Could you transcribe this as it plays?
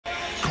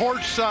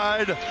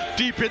courtside,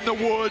 deep in the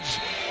woods,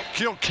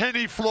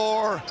 Kilkenny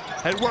floor,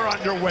 and we're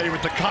underway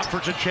with the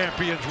Conference of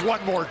Champions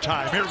one more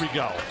time. Here we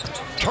go.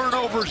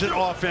 Turnovers in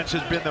offense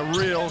has been the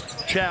real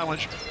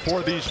challenge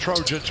for these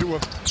Trojans, who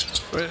have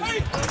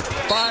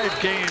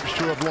 5 games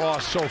to have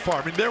lost so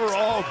far. I mean, they were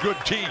all good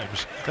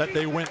teams that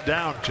they went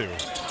down to.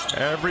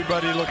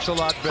 Everybody looks a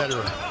lot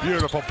better.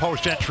 Beautiful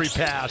post-entry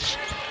pass.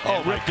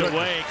 Oh, ripped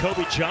away.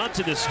 Kobe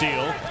Johnson to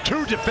steal.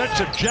 2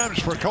 defensive gems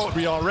for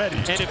Kobe already.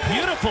 And a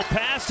beautiful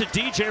pass to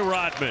DJ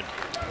Rodman.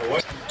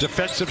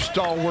 Defensive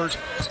stalwart,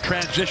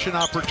 transition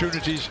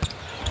opportunities.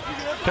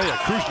 Tell you,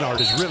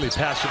 Kuznard is really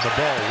passing the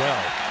ball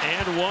well.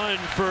 And one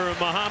for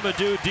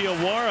Mahamadou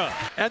Diawara.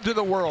 And to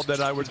the world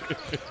that I would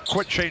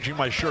quit changing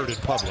my shirt in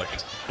public.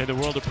 And the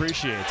world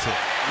appreciates it.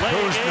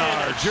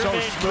 Kuznard, so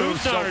smooth,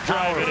 so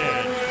driving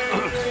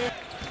in.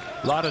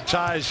 A lot of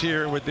ties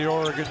here with the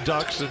Oregon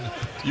Ducks and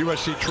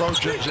USC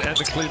Trojans and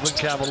the Cleveland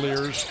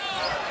Cavaliers.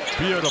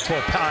 Beautiful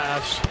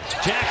pass.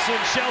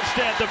 Jackson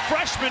Shelstad, the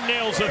freshman,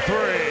 nails a 3.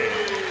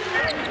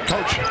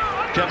 Coach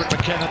Kevin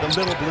McKenna, the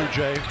little Blue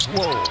Jay.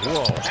 Whoa,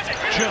 whoa.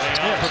 Just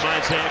from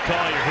Isaiah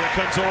Collier. Here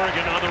comes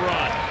Oregon on the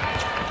run.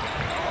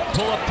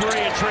 Pull up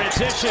 3 in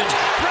transition.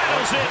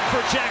 Rattles it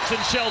for Jackson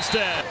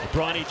Shelstad.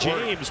 Bronny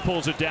James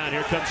pulls it down.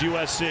 Here comes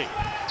USC.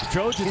 The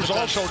Trojans who's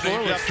also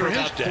named after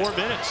his dad. 4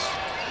 minutes.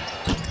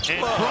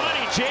 And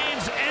Bronny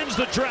James ends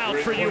the drought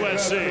for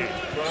USC.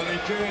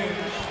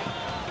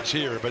 It's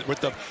here, but with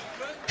the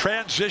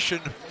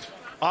transition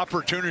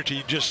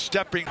opportunity, just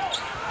stepping.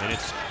 And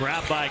it's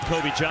grabbed by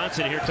Kobe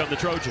Johnson. Here come the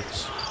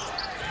Trojans.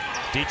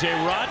 DJ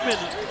Rodman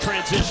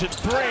transition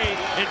 3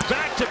 and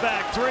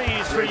back-to-back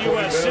 3s for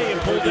USC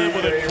and pulled in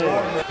with it 4.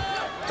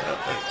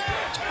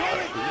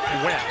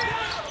 When?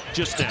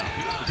 Just now,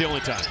 the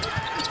only time.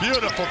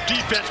 Beautiful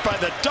defense by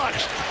the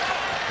Ducks.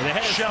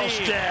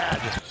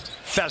 Shelstad.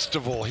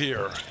 Festival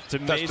here. It's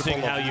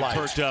amazing how you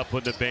perked up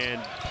when the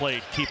band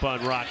played Keep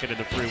on Rockin' in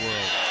the free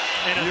world.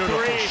 And a beautiful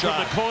 3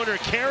 shot from the corner.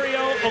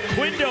 Cario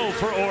Oquindo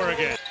for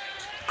Oregon.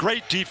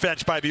 Great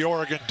defense by the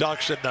Oregon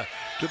Ducks, and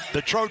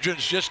the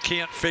Trojans just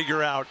can't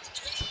figure out.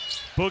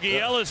 Boogie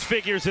Ellis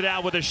figures it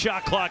out with a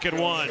shot clock at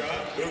 1.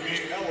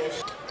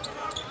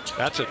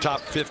 That's a top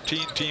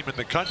 15 team in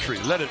the country.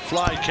 Let it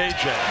fly,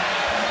 KJ.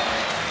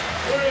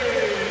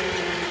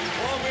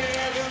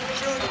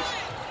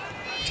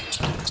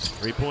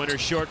 3-pointer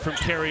short from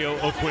Cario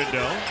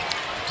Oquindo.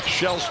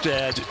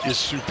 Shelstad is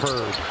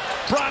superb.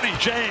 Bronny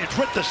James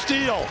with the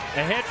steal.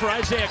 Ahead for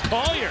Isaiah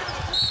Collier.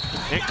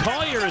 And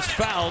Collier is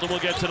fouled, and we'll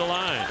get to the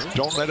line.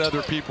 Don't let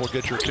other people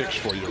get your kicks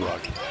for you,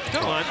 Ruck.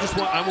 No,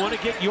 I want to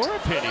get your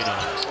opinion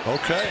on it.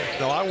 Okay.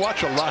 No, I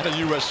watch a lot of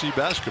USC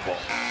basketball.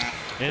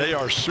 And they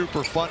are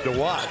super fun to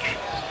watch.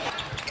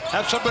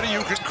 Have somebody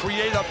who can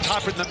create up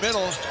top in the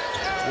middle.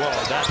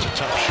 Well, that's a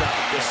tough shot.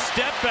 The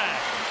step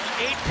back.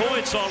 8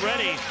 points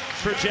already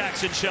for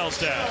Jackson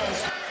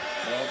Shelstad.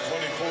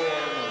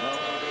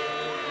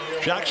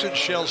 Jackson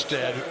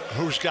Shelstad,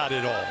 who's got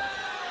it all,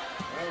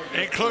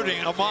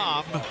 including a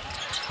mom.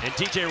 And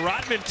DJ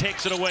Rodman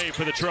takes it away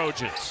for the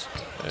Trojans.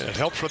 It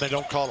helps when they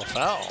don't call a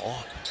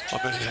foul.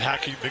 I mean,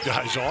 hacking the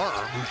guy's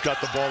arm, who's got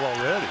the ball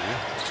already.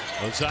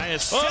 Isaiah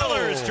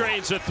Sellers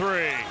drains a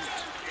 3.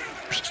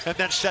 And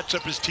then sets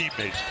up his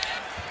teammates.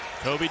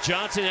 Kobe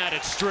Johnson had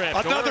it stripped.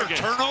 Another Oregon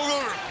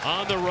turnover.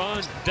 On the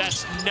run.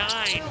 That's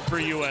 9 for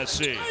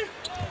USC.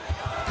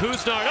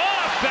 Kuznard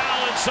off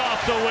balance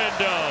off the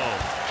window.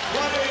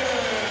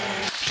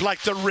 It's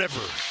like the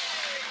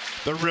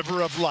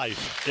river of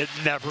life. It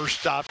never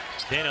stops.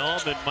 Dana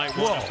Allman might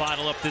want to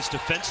bottle up this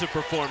defensive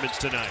performance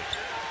tonight.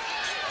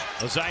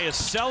 Isaiah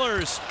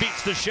Sellers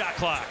beats the shot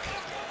clock.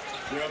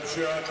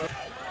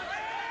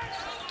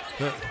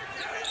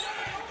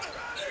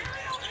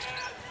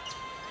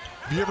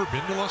 Have you ever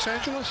been to Los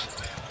Angeles?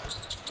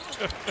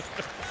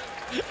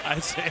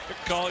 Isaiah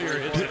Collier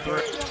hits it.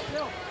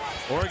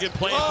 Oregon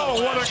playing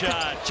for the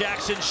shot.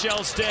 Jackson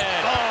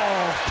Shelstad.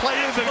 Oh,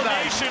 play of the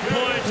night. Exclamation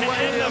point to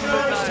end the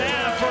first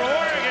half for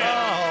Oregon.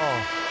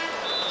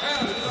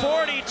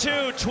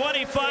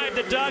 42-25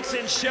 the Ducks,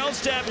 and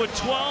Shelstad with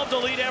 12 to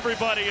lead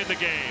everybody in the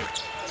game.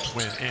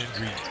 When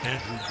Andrew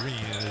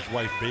Green and his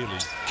wife Bailey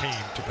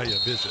came to pay a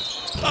visit.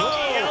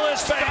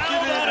 Ellis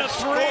fouled on a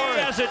 3,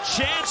 has a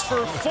chance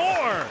for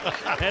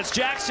 4 as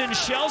Jackson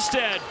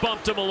Shelstad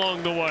bumped him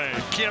along the way. I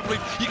can't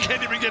believe you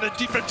can't even get a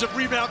defensive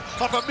rebound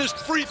off a missed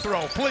free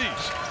throw,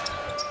 please.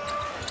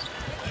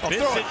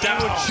 Vincent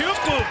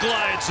Iwuchukwu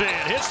glides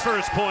in, his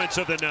first points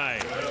of the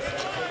night.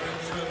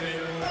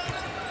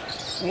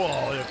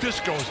 Whoa, if this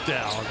goes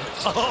down.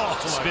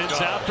 Spins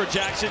out for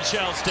Jackson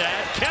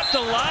Shelstad. Kept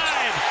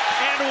alive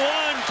and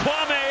won.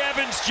 Kwame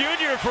Evans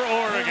Jr. for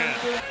Oregon.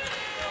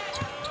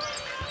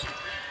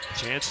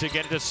 Chance to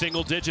get into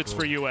single digits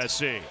for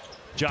USC.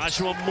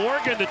 Joshua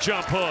Morgan the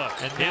jump hook.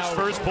 And his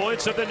first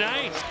points of the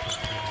night.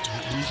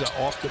 He's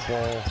off the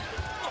ball.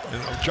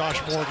 And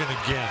Josh Morgan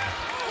again.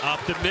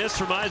 Up the miss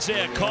from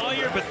Isaiah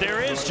Collier, but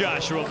there is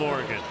Joshua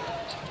Morgan.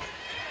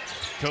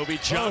 Kobe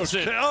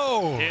Johnson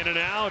in and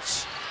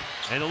out.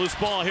 And a loose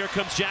ball. Here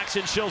comes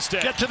Jackson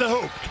Shelstad. Get to the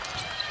hoop.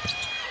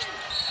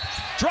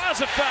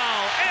 draws a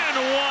foul, and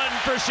one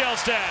for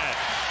Shellstad.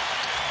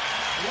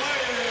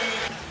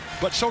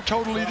 But so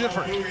totally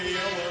different.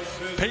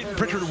 Peyton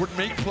Pritchard would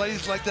make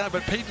plays like that,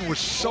 but Peyton was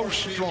so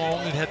strong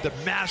and had the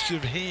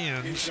massive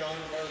hands.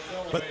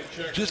 But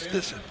just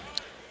this,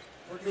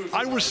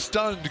 I was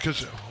stunned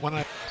because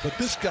but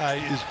this guy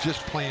is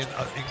just playing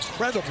an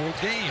incredible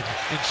game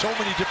in so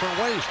many different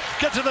ways.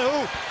 Get to the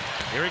hoop.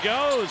 Here he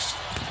goes.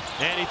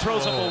 And he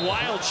throws up a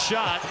wild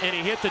shot, and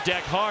he hit the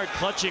deck hard,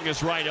 clutching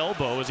his right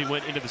elbow as he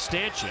went into the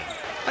stanchion.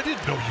 I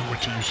didn't know you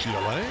went to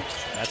UCLA.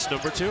 That's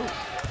number 2.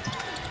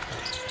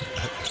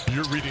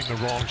 You're reading the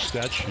wrong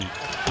stat sheet.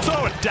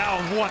 Throw it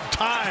down one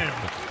time.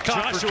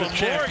 Joshua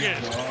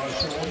Morgan.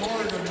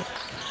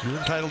 You're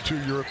entitled to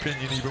your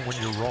opinion even when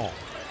you're wrong.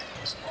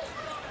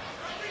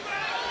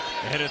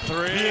 And a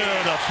 3.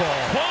 Beautiful.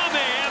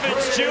 Kwame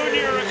Evans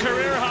Jr., a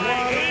career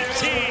high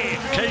 18.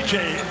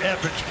 KJ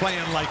Evans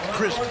playing like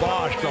Chris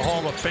Bosh, the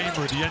Hall of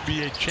Famer, the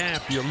NBA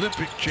champ, the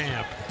Olympic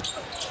champ.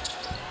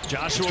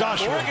 Joshua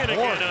Morgan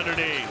again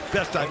underneath.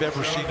 Best I've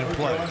ever seen him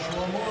play.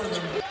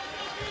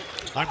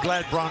 I'm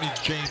glad Bronny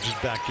James is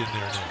back in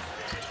there now.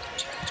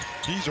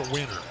 He's a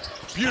winner.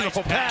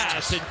 Beautiful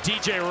pass. And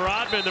DJ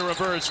Rodman, the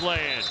reverse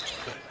lay-in.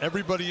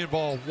 Everybody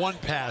involved. One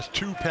pass,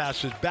 2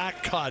 passes,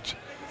 back cut.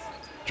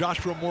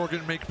 Joshua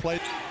Morgan make play.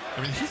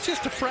 I mean, he's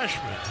just a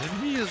freshman, and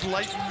he is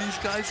lighting these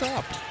guys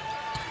up.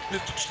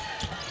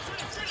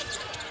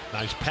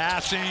 Nice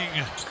passing.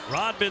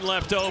 Rodman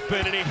left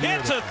open, and he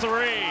hits a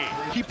 3.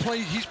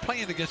 He's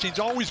playing against, he's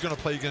always going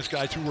to play against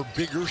guys who are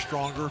bigger,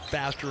 stronger,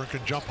 faster, and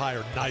can jump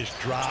higher. Nice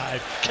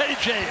drive.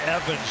 KJ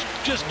Evans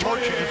just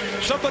torching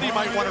it. Somebody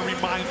might want to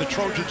remind the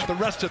Trojans the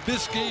rest of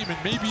this game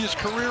and maybe his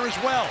career as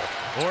well.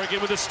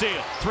 Oregon with a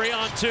steal. 3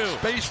 on 2.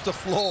 Space the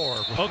floor.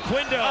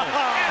 Oquindo.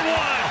 And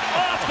one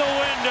off the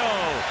window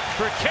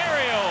for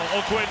Cario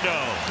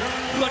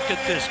Oquindo. Look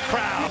at this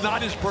crowd.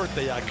 Not his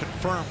birthday, I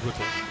confirmed with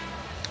him.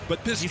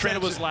 But this he said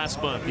it was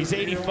last month. He's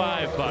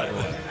 85, by the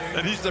way.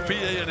 And he's the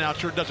PA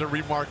announcer, does a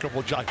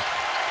remarkable job.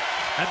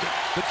 And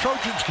the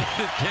Trojans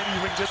can't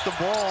even get the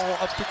ball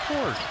up the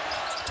court.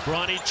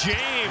 Bronny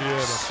James.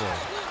 Beautiful.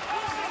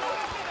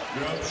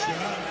 Drop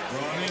shot,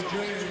 Bronny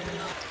James.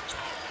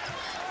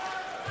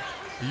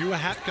 Are you a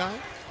hat guy?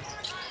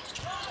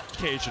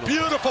 Occasionally.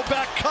 Beautiful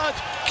back cut.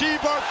 Key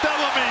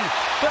Bartholomew.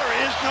 There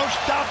is no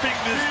stopping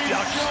this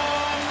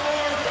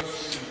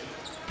Ducks.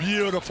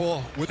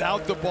 Beautiful.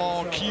 Without the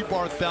ball, Key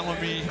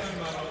Bartholomew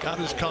got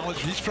his college.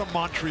 He's from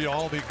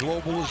Montreal. The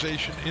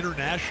globalization,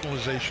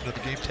 internationalization of the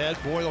game. Tad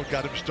Boyle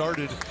got him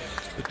started.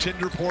 The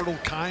Tinder portal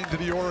kind to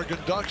the Oregon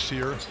Ducks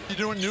here. You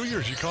doing New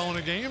Year's? You calling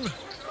a game?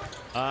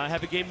 I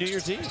have a game New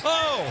Year's Eve.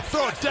 Oh,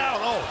 throw it down.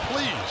 Oh,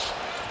 please.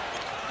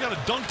 You got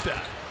to dunk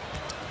that.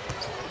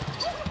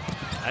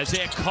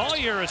 Isaiah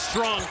Collier, a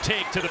strong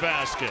take to the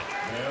basket.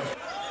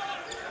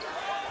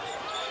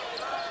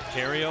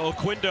 Cario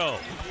Oquindo.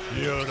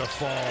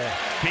 Beautiful.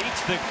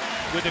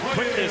 With the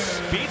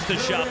quickness, beats the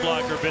shot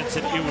blocker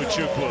Vincent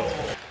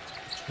Iwuchukwu.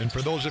 And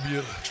for those of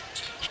you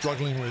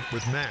struggling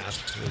with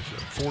math,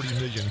 there's 40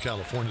 million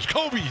Californians.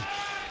 Kobe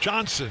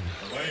Johnson.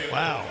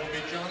 Wow.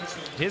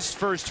 His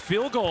first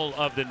field goal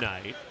of the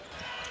night.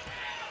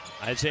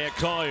 Isaiah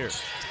Collier.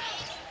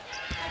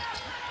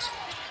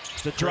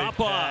 The drop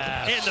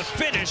off and the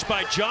finish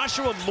by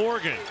Joshua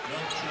Morgan.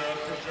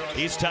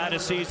 He's tied a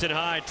season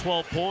high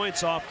 12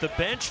 points off the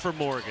bench for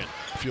Morgan.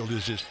 Field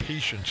is his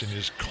patience and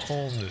his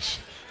calmness.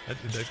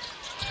 The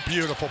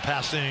beautiful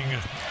passing.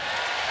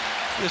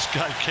 This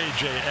guy,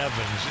 KJ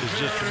Evans, is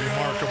just a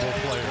remarkable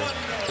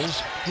player.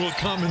 We'll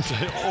come and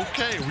say,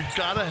 okay, we've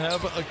got to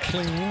have a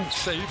clean,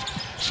 safe,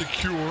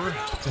 secure,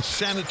 and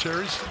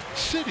sanitary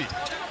city,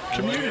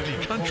 community,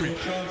 country.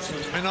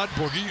 Why not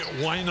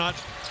Boogie? Why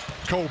not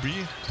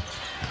Kobe?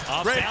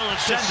 Off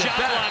balance, the shot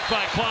blocked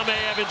by Kwame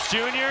Evans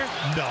Jr.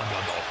 No.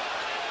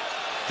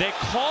 They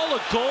call a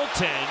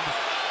goaltend.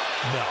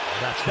 No,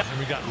 that's not. And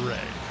we got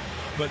Ray.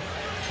 But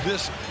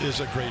this is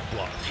a great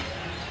block.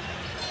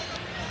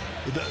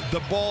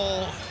 The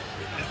ball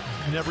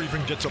never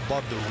even gets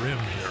above the rim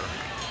here.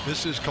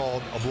 This is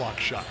called a block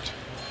shot.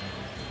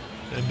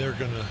 And they're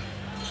going to,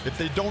 if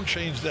they don't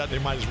change that, they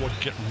might as well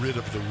get rid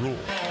of the rule.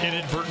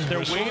 Inadvertent They're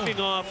whistle. waving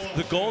off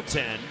the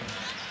goaltend,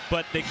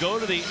 but they go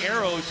to the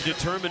arrow to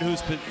determine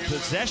whose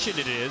possession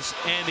it is,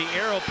 and the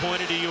arrow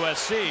pointed to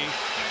USC.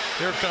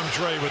 Here comes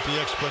Ray with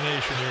the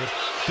explanation here.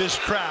 This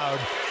crowd,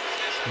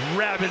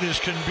 rabid as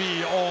can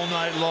be all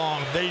night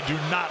long. They do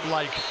not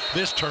like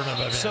this turn of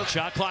events. So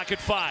shot clock at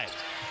 5.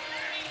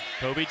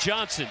 Kobe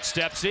Johnson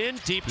steps in,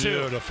 deep 2.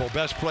 Beautiful.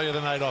 Best play of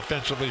the night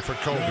offensively for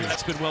Kobe.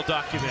 That's been well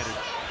documented.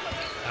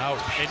 Ouch.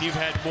 And you've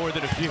had more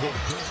than a few.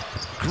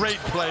 Great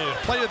play.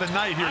 Play of the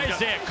night here.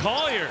 Isaiah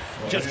Collier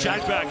just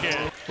checked back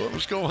in. What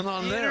was going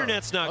on there? The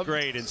internet's not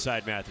great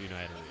inside Matthew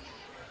Knight.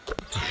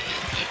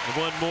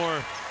 And one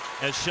more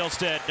as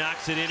Shellstad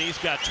knocks it in. He's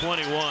got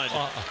 21.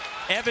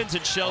 Evans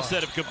and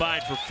Shellstad have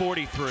combined for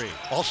 43.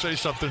 I'll say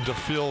something to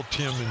Phil,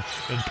 Tim,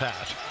 and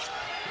Pat.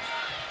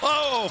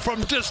 Oh,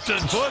 from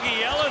distance.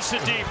 Boogie Ellis a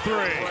deep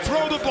 3.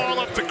 Throw the ball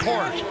up the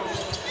court.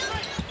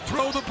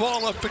 Throw Throw the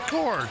ball up the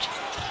court.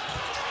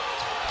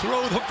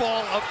 Throw the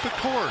ball up the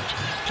court.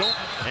 Don't.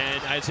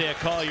 And Isaiah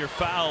Collier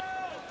foul.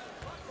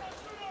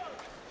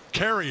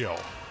 Carry on.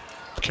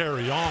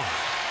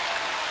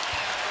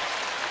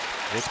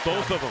 It's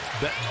both of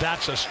them.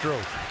 That's a stroke.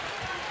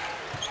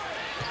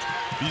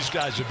 These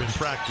guys have been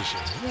practicing.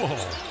 Whoa,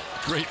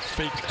 great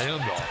fake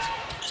handoff.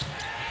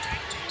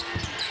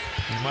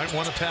 You might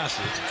want to pass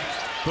it.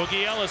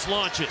 Boogie Ellis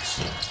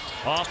launches.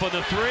 Off on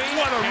the three.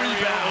 What a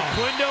rebound.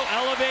 Quindo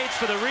elevates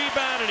for the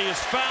rebound, and he is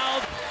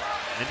fouled.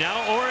 And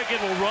now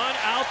Oregon will run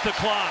out the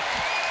clock.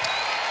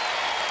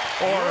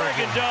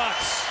 Oregon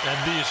Ducks. And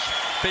these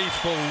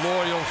faithful,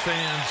 loyal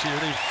fans here,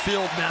 they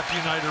filled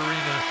Matthew Knight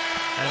Arena,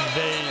 and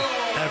they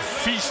have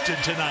feasted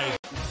tonight.